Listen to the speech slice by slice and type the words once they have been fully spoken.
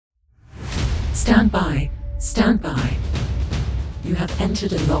Stand by. Stand by. You have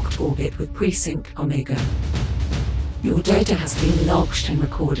entered a locked orbit with Precinct Omega. Your data has been logged and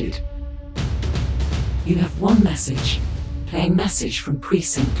recorded. You have one message. Playing message from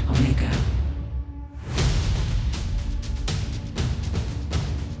Precinct Omega.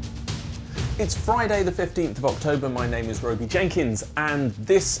 It's Friday the 15th of October, my name is Roby Jenkins, and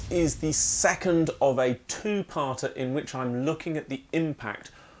this is the second of a two-parter in which I'm looking at the impact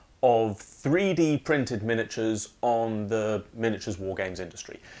of 3D printed miniatures on the miniatures wargames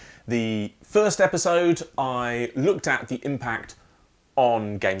industry. The first episode, I looked at the impact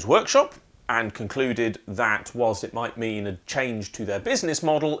on Games Workshop and concluded that whilst it might mean a change to their business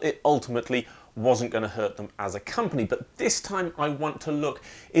model, it ultimately wasn't going to hurt them as a company. But this time I want to look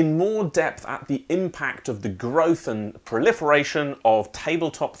in more depth at the impact of the growth and proliferation of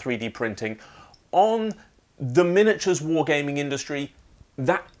tabletop 3D printing on the miniatures wargaming industry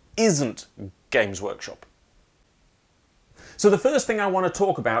that isn't Games Workshop. So the first thing I want to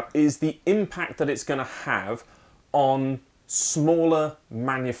talk about is the impact that it's going to have on smaller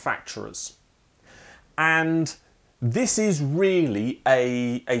manufacturers. And this is really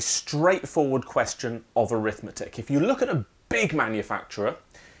a straightforward question of arithmetic. If you look at a big manufacturer,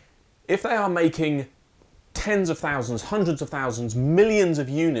 if they are making tens of thousands, hundreds of thousands, millions of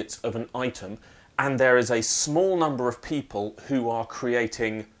units of an item, and there is a small number of people who are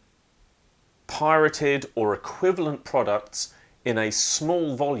creating pirated or equivalent products in a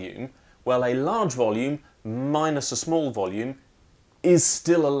small volume, well, a large volume minus a small volume is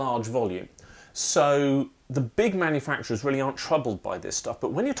still a large volume. So the big manufacturers really aren't troubled by this stuff,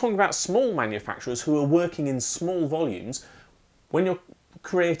 but when you're talking about small manufacturers who are working in small volumes, when you're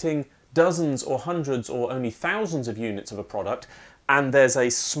creating dozens or hundreds or only thousands of units of a product, and there's a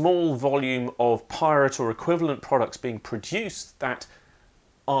small volume of pirate or equivalent products being produced that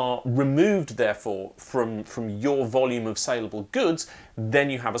are removed therefore from your volume of saleable goods, then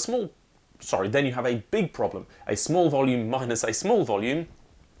you have a big problem. A small volume minus a small volume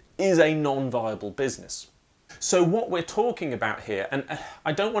is a non-viable business. So what we're talking about here, and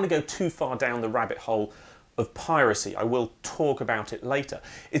I don't want to go too far down the rabbit hole of piracy, I will talk about it later.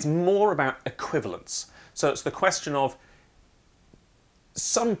 It's more about equivalence. So it's the question of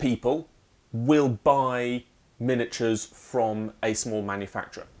some people will buy miniatures from a small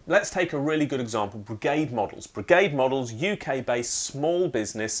manufacturer. Let's take a really good example, Brigade Models. Brigade Models, UK-based small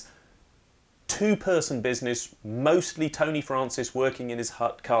business, two-person business, mostly Tony Francis working in his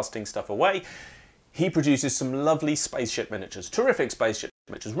hut casting stuff away. He produces some lovely spaceship miniatures, terrific spaceship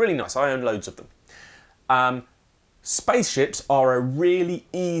miniatures, really nice. I own loads of them. Spaceships are a really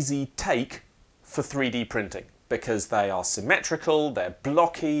easy take for 3D printing because they are symmetrical, they're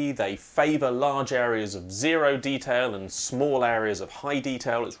blocky, they favour large areas of zero detail and small areas of high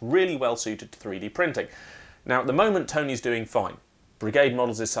detail. It's really well suited to 3D printing. Now at the moment Tony's doing fine. Brigade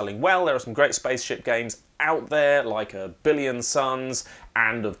Models is selling well. There are some great spaceship games out there like A Billion Suns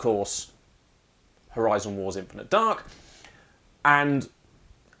and of course Horizon Wars Infinite Dark, and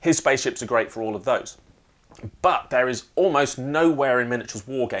his spaceships are great for all of those. But there is almost nowhere in miniatures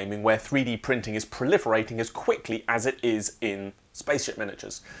wargaming where 3D printing is proliferating as quickly as it is in spaceship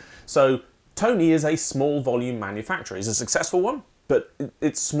miniatures. So Tony is a small volume manufacturer. He's a successful one, but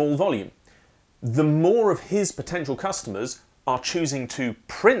it's small volume. The more of his potential customers are choosing to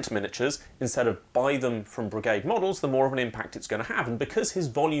print miniatures instead of buy them from Brigade Models, the more of an impact it's going to have. And because his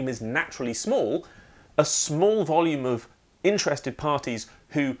volume is naturally small, a small volume of interested parties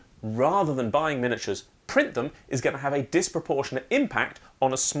who, rather than buying miniatures, print them is going to have a disproportionate impact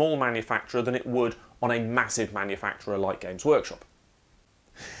on a small manufacturer than it would on a massive manufacturer like Games Workshop.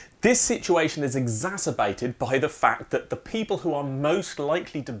 This situation is exacerbated by the fact that the people who are most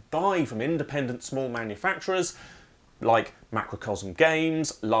likely to buy from independent small manufacturers like Macrocosm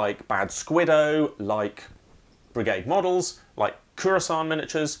Games, like Bad Squiddo, like Brigade Models, like Kurasan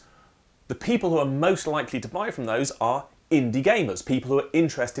Miniatures, the people who are most likely to buy from those are indie gamers, people who are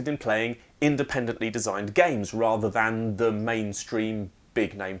interested in playing independently designed games rather than the mainstream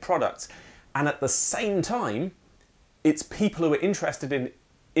big name products. And at the same time, it's people who are interested in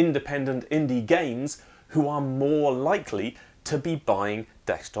independent indie games who are more likely to be buying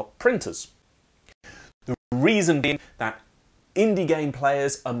desktop printers. The reason being that indie game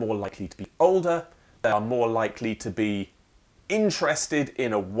players are more likely to be older, they are more likely to be interested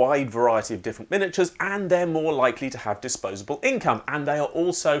in a wide variety of different miniatures, and they're more likely to have disposable income, and they are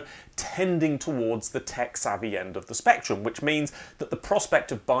also tending towards the tech-savvy end of the spectrum, which means that the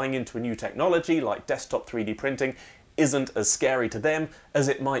prospect of buying into a new technology like desktop 3D printing isn't as scary to them as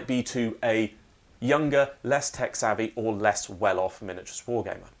it might be to a younger, less tech-savvy or less well-off miniatures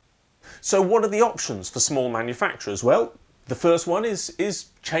wargamer. So what are the options for small manufacturers? Well, the first one is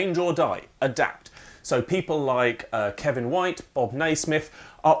change or die, adapt. So people like Kevin White, Bob Naismith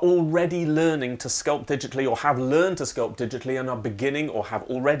are already learning to sculpt digitally, or have learned to sculpt digitally, and are beginning or have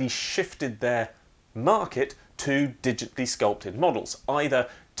already shifted their market to digitally sculpted models, either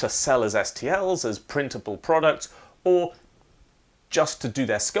to sell as STLs, as printable products, or just to do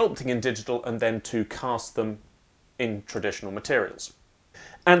their sculpting in digital and then to cast them in traditional materials.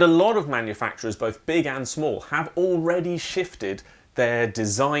 And a lot of manufacturers, both big and small, have already shifted their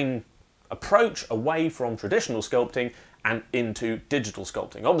design approach away from traditional sculpting and into digital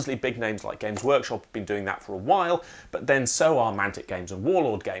sculpting. Obviously, big names like Games Workshop have been doing that for a while, but then so are Mantic Games and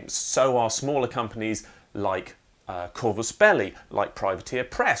Warlord Games. So are smaller companies like Corvus Belli, like Privateer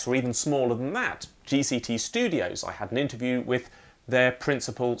Press, or even smaller than that, GCT Studios. I had an interview with their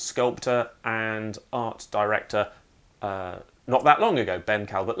principal sculptor and art director not that long ago, Ben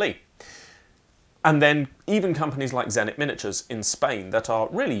Calvert-Lee. And then even companies like Zenit Miniatures in Spain that are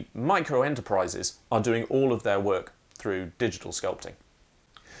really micro enterprises are doing all of their work through digital sculpting.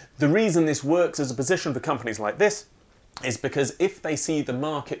 The reason this works as a position for companies like this is because if they see the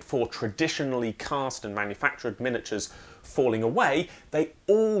market for traditionally cast and manufactured miniatures falling away, they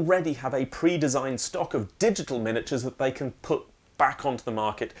already have a pre-designed stock of digital miniatures that they can put back onto the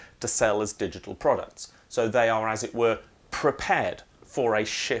market to sell as digital products. So they are, as it were, prepared for a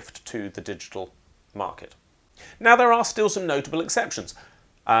shift to the digital market. Now, there are still some notable exceptions.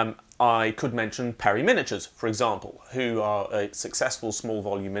 I could mention Perry Miniatures, for example, who are a successful small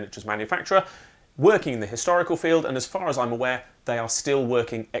volume miniatures manufacturer working in the historical field, and as far as I'm aware, they are still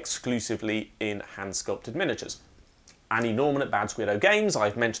working exclusively in hand sculpted miniatures. Annie Norman at Bad Squiddo Games,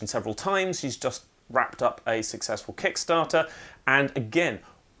 I've mentioned several times, she's just wrapped up a successful Kickstarter, and again,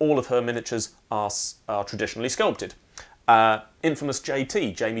 all of her miniatures are traditionally sculpted. Infamous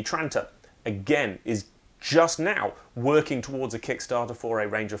JT, Jamie Tranter, again, is just now working towards a Kickstarter for a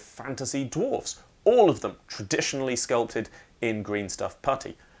range of fantasy dwarfs, all of them traditionally sculpted in green stuff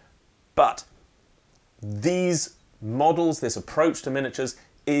putty. But these models, this approach to miniatures,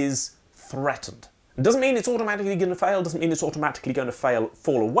 is threatened. It doesn't mean it's automatically going to fail, doesn't mean it's automatically going to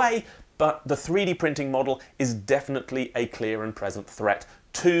fall away, but the 3D printing model is definitely a clear and present threat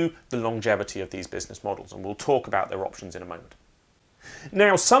to the longevity of these business models, and we'll talk about their options in a moment.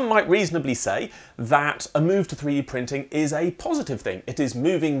 Now, some might reasonably say that a move to 3D printing is a positive thing. It is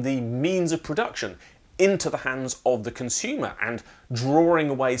moving the means of production into the hands of the consumer and drawing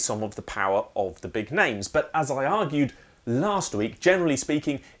away some of the power of the big names. But as I argued last week, generally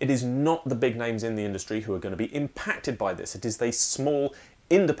speaking, it is not the big names in the industry who are going to be impacted by this. It is the small,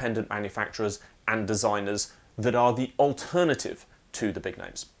 independent manufacturers and designers that are the alternative to the big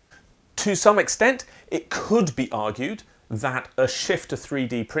names. To some extent, it could be argued that a shift to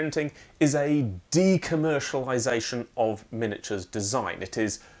 3D printing is a decommercialization of miniatures design. It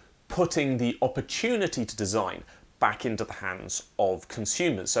is putting the opportunity to design back into the hands of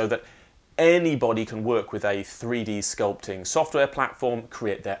consumers so that anybody can work with a 3D sculpting software platform,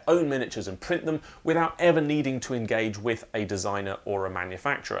 create their own miniatures and print them without ever needing to engage with a designer or a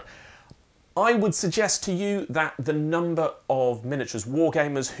manufacturer. I would suggest to you that the number of miniatures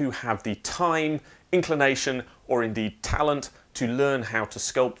wargamers who have the time, inclination, or indeed talent to learn how to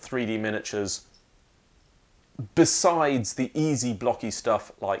sculpt 3D miniatures, besides the easy blocky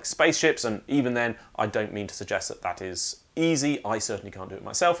stuff like spaceships, and even then I don't mean to suggest that that is easy, I certainly can't do it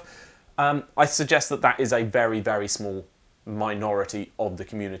myself, I suggest that that is a very, very small minority of the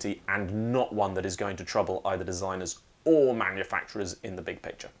community and not one that is going to trouble either designers or manufacturers in the big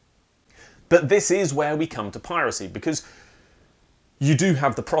picture. But this is where we come to piracy, because you do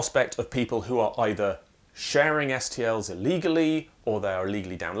have the prospect of people who are either sharing STLs illegally, or they are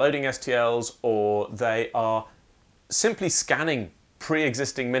illegally downloading STLs, or they are simply scanning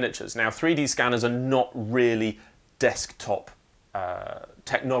pre-existing miniatures. Now, 3D scanners are not really desktop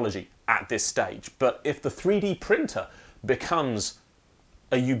technology at this stage, but if the 3D printer becomes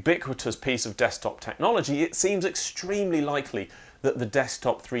a ubiquitous piece of desktop technology, it seems extremely likely that the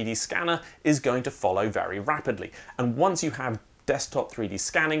desktop 3D scanner is going to follow very rapidly. And once you have desktop 3D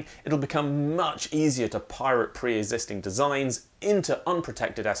scanning, it'll become much easier to pirate pre-existing designs into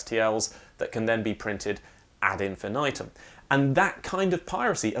unprotected STLs that can then be printed ad infinitum. And that kind of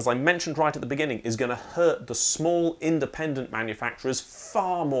piracy, as I mentioned right at the beginning, is going to hurt the small independent manufacturers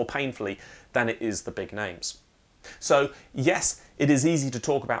far more painfully than it is the big names. So yes, it is easy to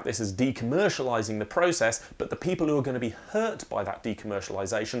talk about this as decommercializing the process, but the people who are going to be hurt by that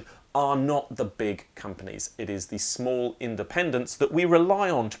decommercialization are not the big companies. It is the small independents that we rely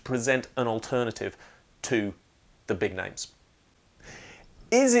on to present an alternative to the big names.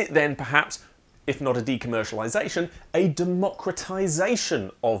 Is it then perhaps, if not a decommercialisation, a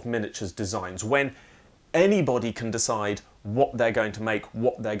democratisation of miniatures designs when anybody can decide what they're going to make,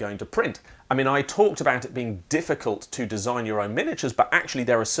 what they're going to print? I mean, I talked about it being difficult to design your own miniatures, but actually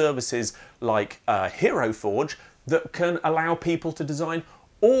there are services like Hero Forge that can allow people to design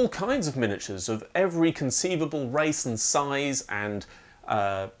all kinds of miniatures of every conceivable race and size and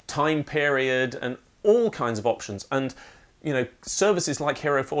time period and all kinds of options. And you know, services like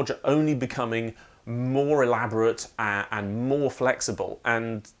Hero Forge are only becoming more elaborate and more flexible,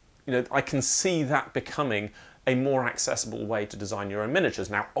 and you know, I can see that becoming a more accessible way to design your own miniatures.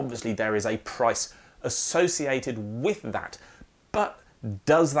 Now, obviously there is a price associated with that, but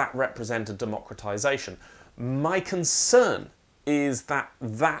does that represent a democratization? My concern is that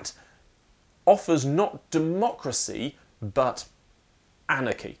that offers not democracy, but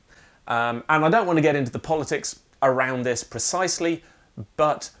anarchy. And I don't want to get into the politics around this precisely,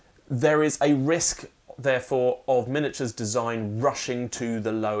 but there is a risk, therefore, of miniatures design rushing to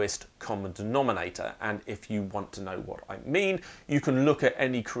the lowest common denominator. And if you want to know what I mean, you can look at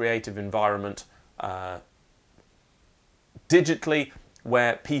any creative environment digitally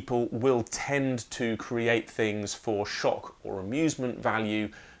where people will tend to create things for shock or amusement value,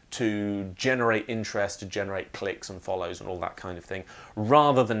 to generate interest, to generate clicks and follows and all that kind of thing,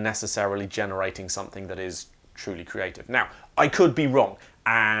 rather than necessarily generating something that is truly creative. Now, I could be wrong,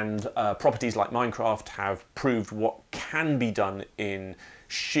 and properties like Minecraft have proved what can be done in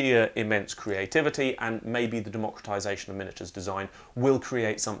sheer immense creativity, and maybe the democratization of miniatures design will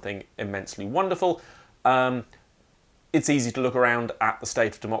create something immensely wonderful. It's easy to look around at the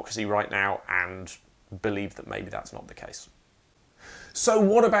state of democracy right now and believe that maybe that's not the case. So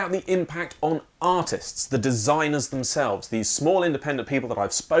what about the impact on artists, the designers themselves, these small independent people that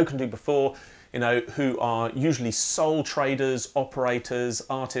I've spoken to before, you know, who are usually sole traders, operators,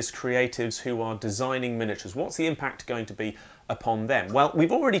 artists, creatives who are designing miniatures? What's the impact going to be upon them? Well,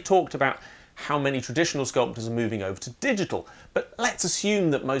 we've already talked about how many traditional sculptors are moving over to digital, but let's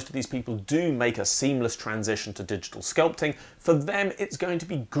assume that most of these people do make a seamless transition to digital sculpting. For them, it's going to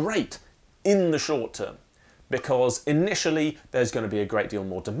be great in the short term, because initially there's going to be a great deal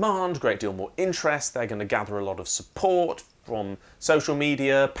more demand, great deal more interest. They're going to gather a lot of support from social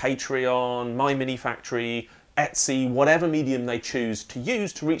media, Patreon, My Mini Factory, Etsy, whatever medium they choose to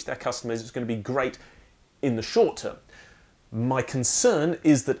use to reach their customers. It's going to be great in the short term. My concern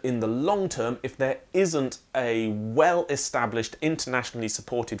is that in the long term, if there isn't a well-established, internationally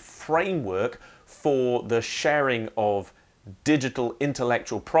supported framework for the sharing of digital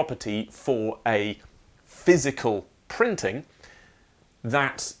intellectual property for a physical printing,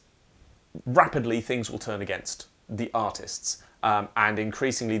 that rapidly things will turn against the artists, and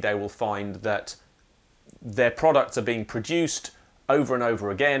increasingly they will find that their products are being produced over and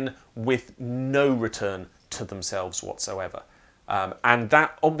over again with no return to themselves whatsoever. And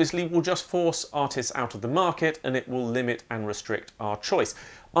that obviously will just force artists out of the market, and it will limit and restrict our choice.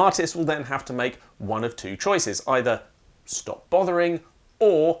 Artists will then have to make one of two choices: either stop bothering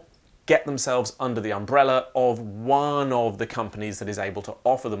or get themselves under the umbrella of one of the companies that is able to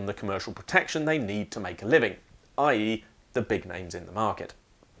offer them the commercial protection they need to make a living, i.e. the big names in the market.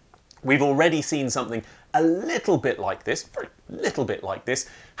 We've already seen something a little bit like this, very little bit like this,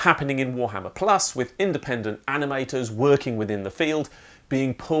 happening in Warhammer Plus, with independent animators working within the field,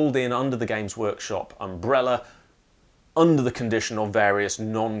 being pulled in under the Games Workshop umbrella, under the condition of various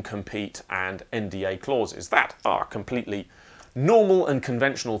non-compete and NDA clauses that are completely normal and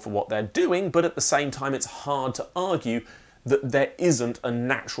conventional for what they're doing, but at the same time it's hard to argue that there isn't a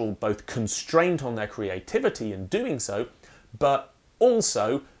natural both constraint on their creativity in doing so, but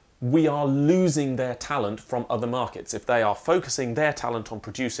also we are losing their talent from other markets. If they are focusing their talent on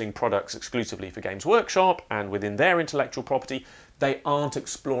producing products exclusively for Games Workshop and within their intellectual property, they aren't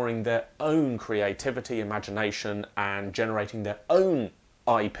exploring their own creativity, imagination, and generating their own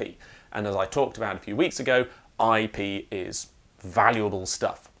IP. And as I talked about a few weeks ago, IP is valuable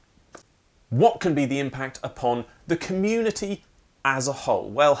stuff. What can be the impact upon the community as a whole?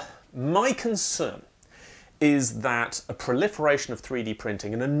 Well, my concern is that a proliferation of 3D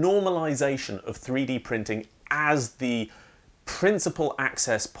printing and a normalization of 3D printing as the principal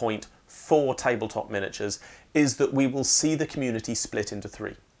access point for tabletop miniatures is that we will see the community split into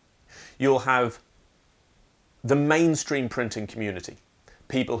three. You'll have the mainstream printing community,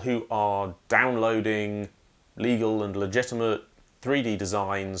 people who are downloading legal and legitimate 3D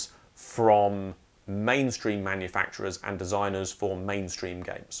designs from mainstream manufacturers and designers for mainstream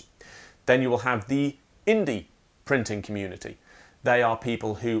games. Then you will have the indie printing community. They are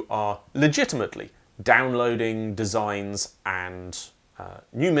people who are legitimately downloading designs and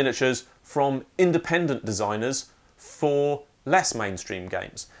new miniatures from independent designers for less mainstream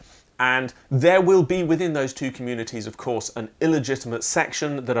games. And there will be within those two communities, of course, an illegitimate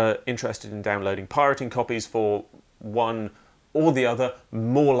section that are interested in downloading pirating copies for one or the other,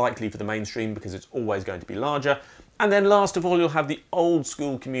 more likely for the mainstream because it's always going to be larger. And then last of all, you'll have the old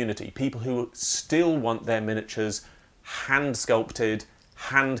school community, people who still want their miniatures hand sculpted,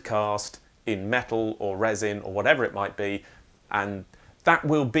 hand cast in metal or resin or whatever it might be. And that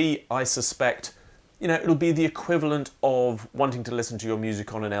will be, I suspect, it'll be the equivalent of wanting to listen to your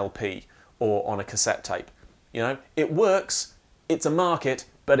music on an LP or on a cassette tape. It works, it's a market,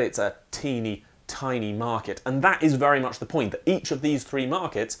 but it's a teeny tiny market. And that is very much the point, that each of these three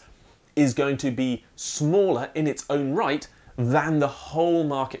markets is going to be smaller in its own right than the whole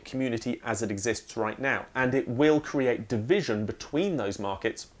market community as it exists right now. And it will create division between those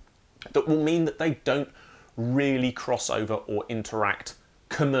markets that will mean that they don't really cross over or interact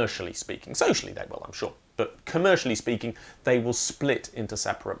commercially speaking. Socially they will, I'm sure, but commercially speaking, they will split into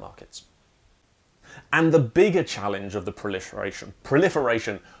separate markets. And the bigger challenge of the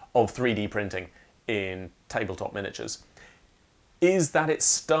proliferation of 3D printing in tabletop miniatures is that it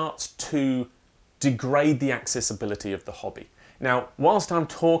starts to degrade the accessibility of the hobby. Now, whilst I'm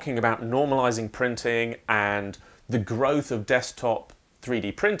talking about normalizing printing and the growth of desktop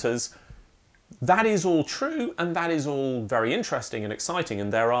 3D printers, that is all true and that is all very interesting and exciting,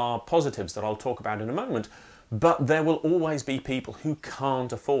 and there are positives that I'll talk about in a moment, but there will always be people who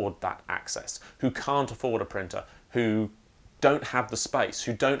can't afford that access, who can't afford a printer, who don't have the space,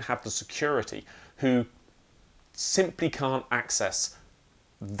 who don't have the security, who simply can't access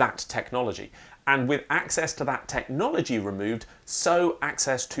that technology. And with access to that technology removed, so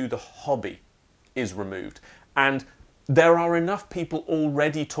access to the hobby is removed. And there are enough people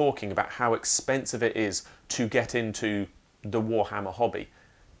already talking about how expensive it is to get into the Warhammer hobby.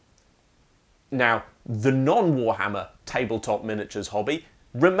 Now, the non-Warhammer tabletop miniatures hobby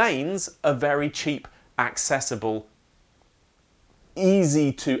remains a very cheap, accessible,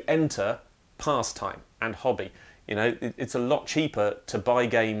 easy to enter pastime and hobby. It's a lot cheaper to buy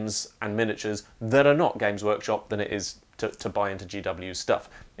games and miniatures that are not Games Workshop than it is to buy into GW's stuff.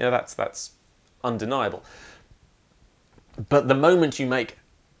 That's undeniable. But the moment you make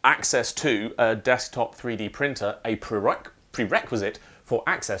access to a desktop 3D printer a prerequisite for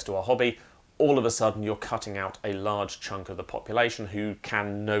access to a hobby, all of a sudden you're cutting out a large chunk of the population who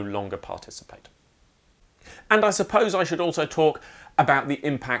can no longer participate. And I suppose I should also talk about the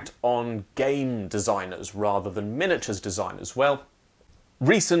impact on game designers rather than miniatures designers. Well,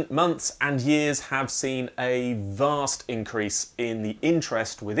 recent months and years have seen a vast increase in the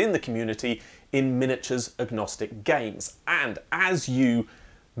interest within the community in miniatures agnostic games. And as you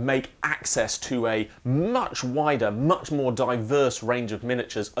make access to a much wider, much more diverse range of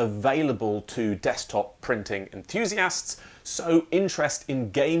miniatures available to desktop printing enthusiasts, so interest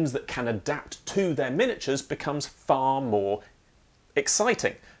in games that can adapt to their miniatures becomes far more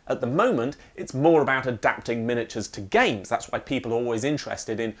exciting. At the moment, it's more about adapting miniatures to games. That's why people are always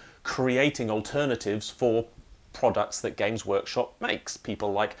interested in creating alternatives for products that Games Workshop makes.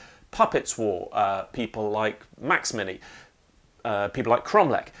 People like Puppets War, people like Max Mini, people like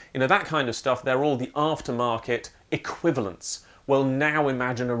Cromlech, that kind of stuff. They're all the aftermarket equivalents. Well, now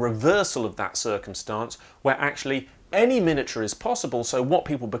imagine a reversal of that circumstance where actually any miniature is possible, so what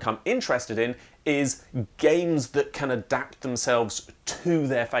people become interested in is games that can adapt themselves to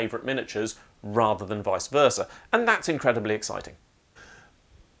their favourite miniatures rather than vice versa. And that's incredibly exciting.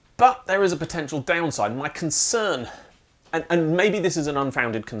 But there is a potential downside. My concern, and maybe this is an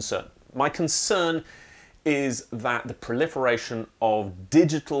unfounded concern, my concern is that the proliferation of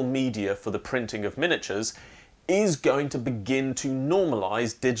digital media for the printing of miniatures is going to begin to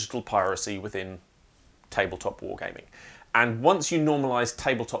normalise digital piracy within tabletop wargaming. And once you normalise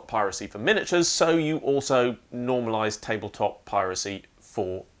tabletop piracy for miniatures, so you also normalise tabletop piracy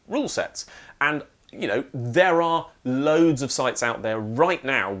for rule sets. And there are loads of sites out there right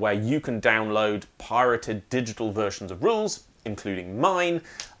now where you can download pirated digital versions of rules, including mine,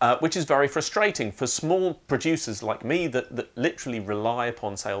 which is very frustrating for small producers like me that literally rely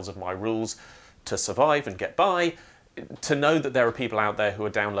upon sales of my rules to survive and get by. To know that there are people out there who are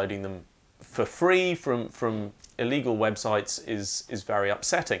downloading them for free from illegal websites is very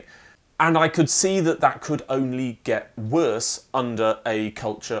upsetting. And I could see that could only get worse under a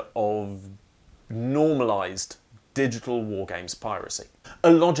culture of normalised digital wargames piracy.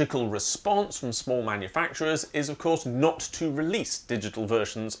 A logical response from small manufacturers is, of course, not to release digital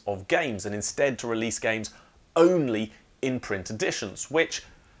versions of games and instead to release games only in print editions, which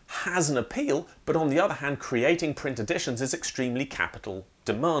has an appeal, but on the other hand, creating print editions is extremely capital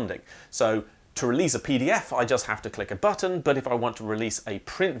demanding. So to release a PDF, I just have to click a button, but if I want to release a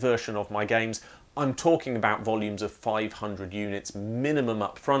print version of my games, I'm talking about volumes of 500 units minimum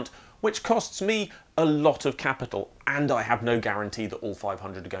up front, which costs me a lot of capital, and I have no guarantee that all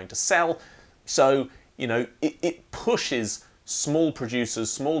 500 are going to sell. So, you know, it pushes small producers,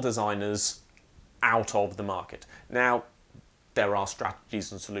 small designers out of the market. Now, there are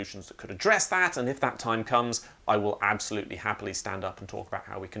strategies and solutions that could address that, and if that time comes, I will absolutely happily stand up and talk about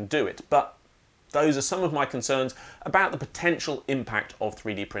how we can do it. But those are some of my concerns about the potential impact of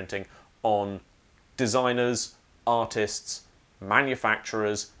 3D printing on designers, artists,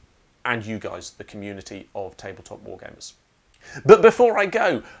 manufacturers, and you guys, the community of tabletop wargamers. But before I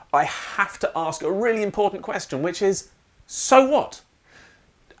go, I have to ask a really important question, which is, so what?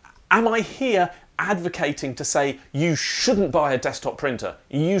 Am I here advocating to say you shouldn't buy a desktop printer,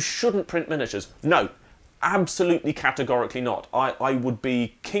 you shouldn't print miniatures? No, absolutely categorically not. I would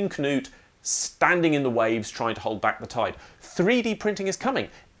be King Canute standing in the waves trying to hold back the tide. 3D printing is coming.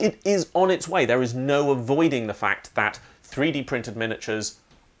 It is on its way. There is no avoiding the fact that 3D printed miniatures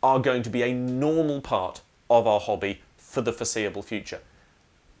are going to be a normal part of our hobby for the foreseeable future.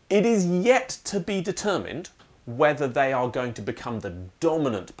 It is yet to be determined whether they are going to become the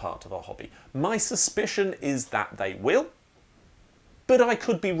dominant part of our hobby. My suspicion is that they will, but I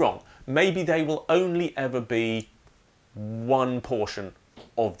could be wrong. Maybe they will only ever be one portion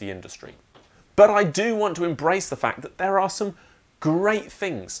of the industry. But I do want to embrace the fact that there are some great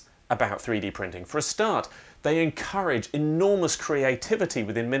things about 3D printing. For a start, they encourage enormous creativity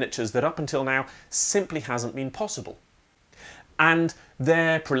within miniatures that up until now simply hasn't been possible. And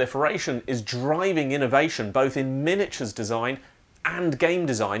their proliferation is driving innovation both in miniatures design and game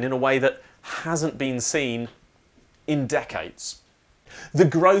design in a way that hasn't been seen in decades. The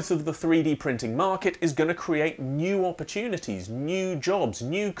growth of the 3D printing market is going to create new opportunities, new jobs,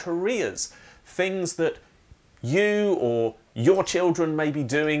 new careers, things that you or your children may be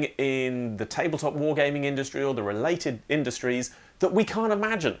doing in the tabletop wargaming industry or the related industries that we can't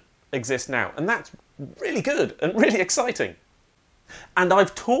imagine exist now. And that's really good and really exciting. And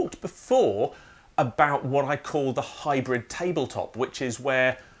I've talked before about what I call the hybrid tabletop, which is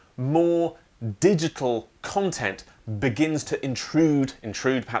where more digital content begins to intrude,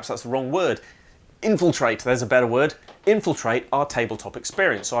 perhaps that's the wrong word, infiltrate, there's a better word, infiltrate our tabletop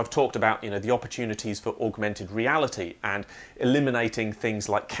experience. So I've talked about, the opportunities for augmented reality and eliminating things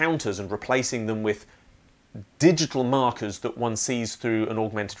like counters and replacing them with digital markers that one sees through an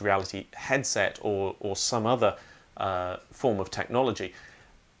augmented reality headset or some other form of technology.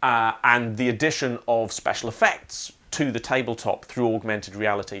 And the addition of special effects to the tabletop through augmented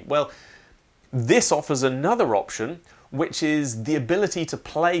reality. Well, this offers another option, which is the ability to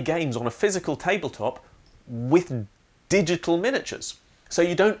play games on a physical tabletop with digital miniatures. So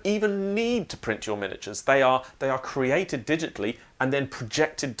you don't even need to print your miniatures. They are created digitally and then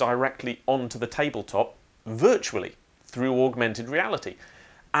projected directly onto the tabletop virtually through augmented reality.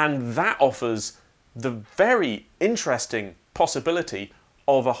 And that offers the very interesting possibility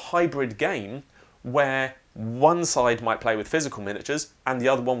of a hybrid game where one side might play with physical miniatures and the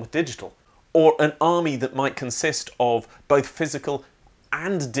other one with digital. Or an army that might consist of both physical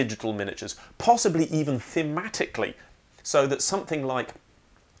and digital miniatures, possibly even thematically, so that something like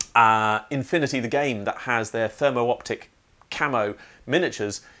Infinity the game that has their thermo-optic camo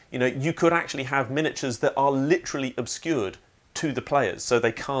miniatures, you could actually have miniatures that are literally obscured to the players, so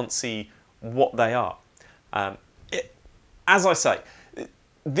they can't see what they are. As I say,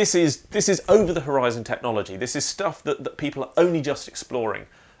 this is over-the-horizon technology. This is stuff that people are only just exploring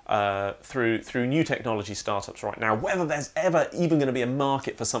through new technology startups right now. Whether there's ever even going to be a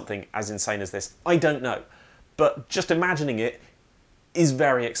market for something as insane as this, I don't know. But just imagining it is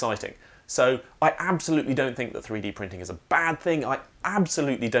very exciting. So I absolutely don't think that 3D printing is a bad thing. I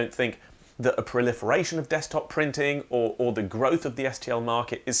absolutely don't think that a proliferation of desktop printing or the growth of the STL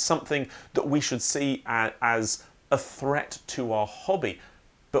market is something that we should see as a threat to our hobby.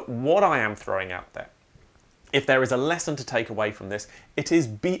 But what I am throwing out there, if there is a lesson to take away from this, it is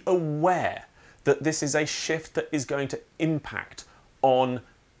be aware that this is a shift that is going to impact on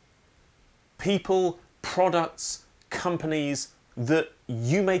people, products, companies that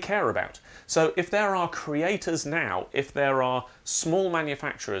you may care about. So if there are creators now, if there are small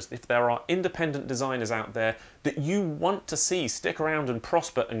manufacturers, if there are independent designers out there that you want to see stick around and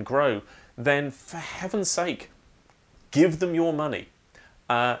prosper and grow, then for heaven's sake, give them your money.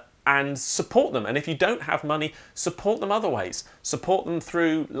 And support them. And if you don't have money, support them other ways. Support them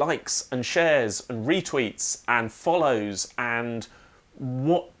through likes and shares and retweets and follows and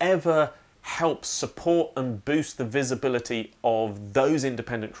whatever helps support and boost the visibility of those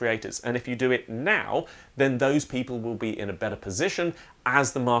independent creators. And if you do it now, then those people will be in a better position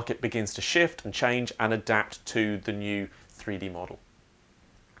as the market begins to shift and change and adapt to the new 3D model.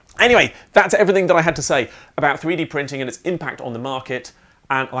 Anyway, that's everything that I had to say about 3D printing and its impact on the market.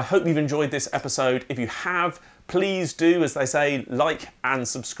 And I hope you've enjoyed this episode. If you have, please do, as they say, like and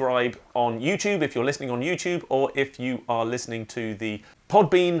subscribe on YouTube if you're listening on YouTube, or if you are listening to the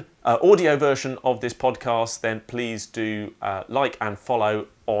Podbean audio version of this podcast, then please do like and follow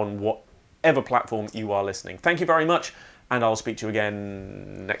on whatever platform you are listening. Thank you very much, and I'll speak to you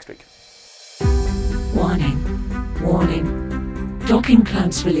again next week. Warning, warning. Docking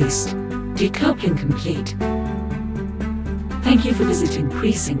clamps released. Decoupling complete. Thank you for visiting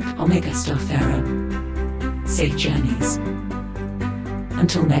Precinct Omega Starfarer. Safe journeys.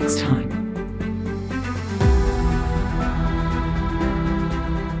 Until next time.